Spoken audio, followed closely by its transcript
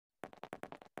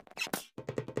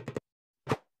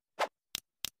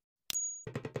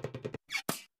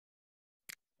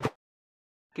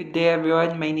Good day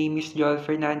everyone, my name is Joel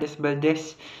Fernandez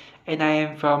Valdez and I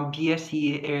am from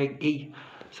BSc Erg A.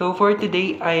 So for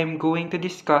today, I am going to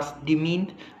discuss the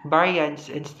mean, variance,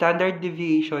 and standard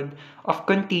deviation of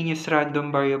continuous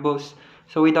random variables.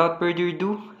 So without further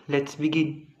ado, let's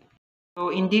begin. So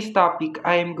in this topic,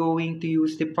 I am going to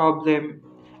use the problem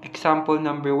example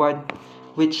number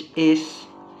 1, which is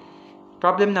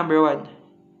problem number 1.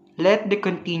 Let the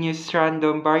continuous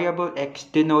random variable x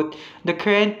denote the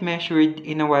current measured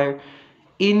in a wire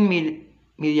in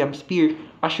milliampere.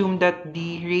 Assume that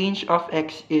the range of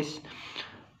x is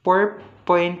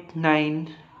 4.9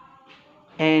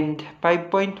 and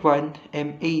 5.1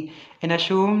 MA and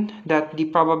assume that the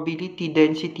probability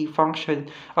density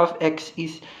function of x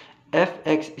is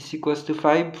fx is equals to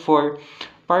 5 for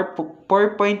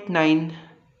 4.9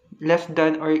 less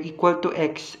than or equal to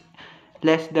x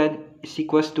less than is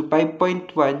equals to 5.1.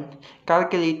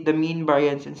 Calculate the mean,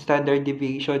 variance, and standard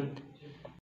deviation.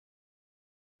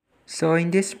 So in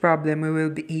this problem, we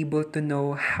will be able to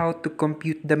know how to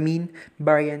compute the mean,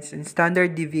 variance, and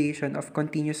standard deviation of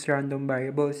continuous random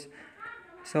variables.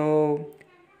 So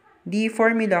the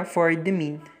formula for the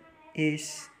mean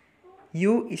is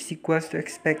u is equals to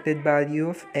expected value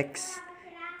of x,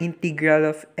 integral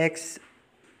of x,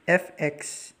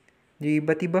 fx,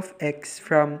 derivative of x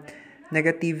from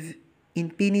negative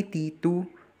infinity to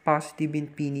positive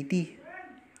infinity.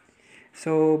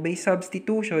 So by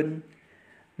substitution,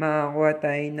 makakuha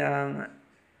tayo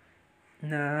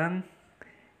ng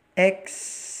x,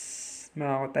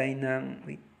 makakuha tayo ng,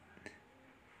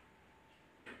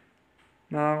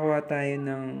 makakuha tayo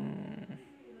ng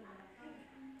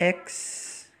x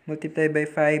multiplied by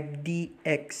 5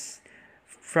 dx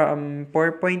from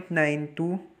 4.9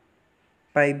 to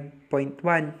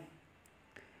 5.1.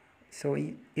 So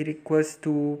it equals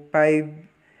to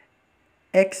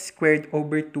 5x squared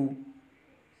over 2,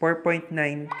 4.9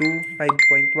 to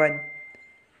 5.1.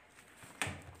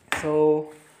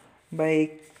 So,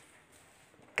 by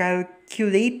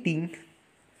calculating,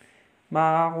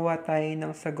 makakakuha tayo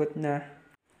ng sagot na.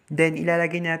 Then,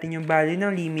 ilalagay natin yung value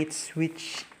ng limits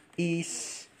which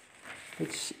is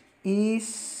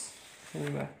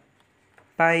ano ba?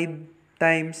 5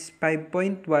 times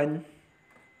 5.1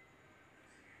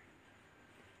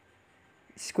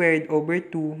 squared over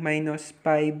 2 minus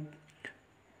 5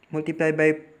 multiplied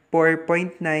by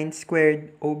 4.9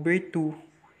 squared over 2,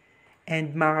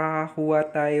 and makakakuha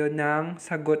tayo ng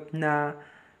sagot na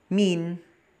mean.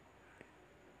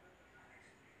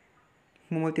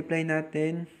 Multiply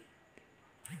natin,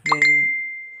 then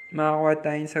makakakuha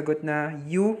tayong sagot na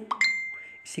u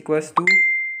is equals to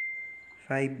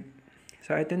 5.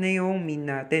 So ito na yung mean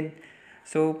natin.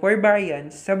 So for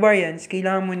variance, sa variance,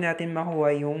 kailangan muna natin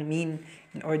makuha yung mean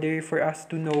in order for us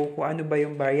to know kung ano ba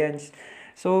yung variance.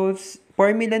 So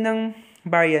formula ng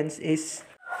variance is,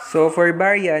 so for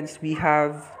variance, we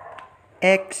have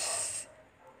x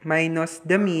minus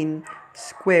the mean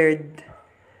squared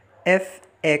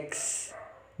fx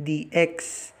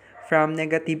dx from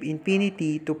negative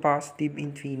infinity to positive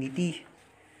infinity.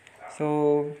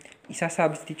 So,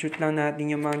 isa-substitute lang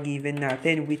natin yung mga given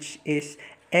natin, which is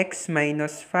x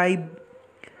minus 5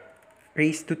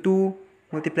 raised to 2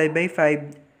 multiplied by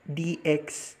 5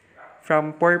 dx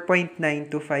from 4.9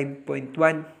 to 5.1.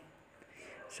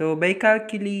 So, by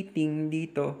calculating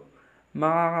dito,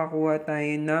 makakakuha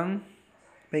tayo ng,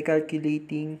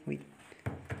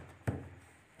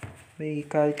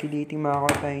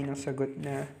 makakakuha tayo ng sagot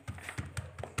na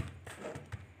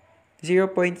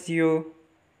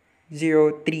 0.00333.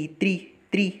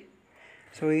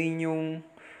 So, yun yung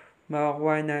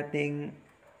makakuha nating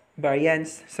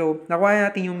variance. So, nakuha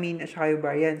natin yung mean at saka yung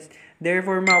variance.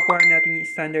 Therefore, makakuha natin yung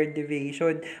standard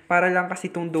deviation. Para lang kasi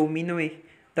itong domino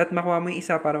That makuha mo yung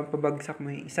isa para mapabagsak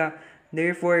mo yung isa.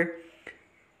 Therefore,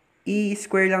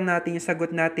 i-square lang natin yung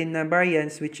sagot natin na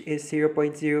variance, which is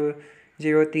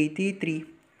 0.00333.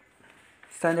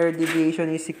 Standard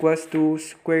deviation is equals to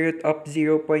square root of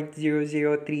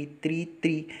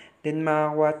 0.00333. Then,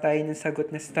 makakuha tayo ng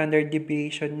sagot na standard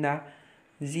deviation na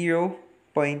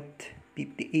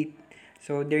 0.58.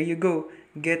 So, there you go.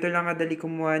 Geto lang kadali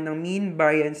kumuha ng mean,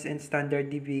 variance, and standard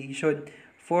deviation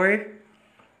for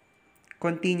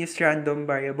continuous random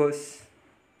variables.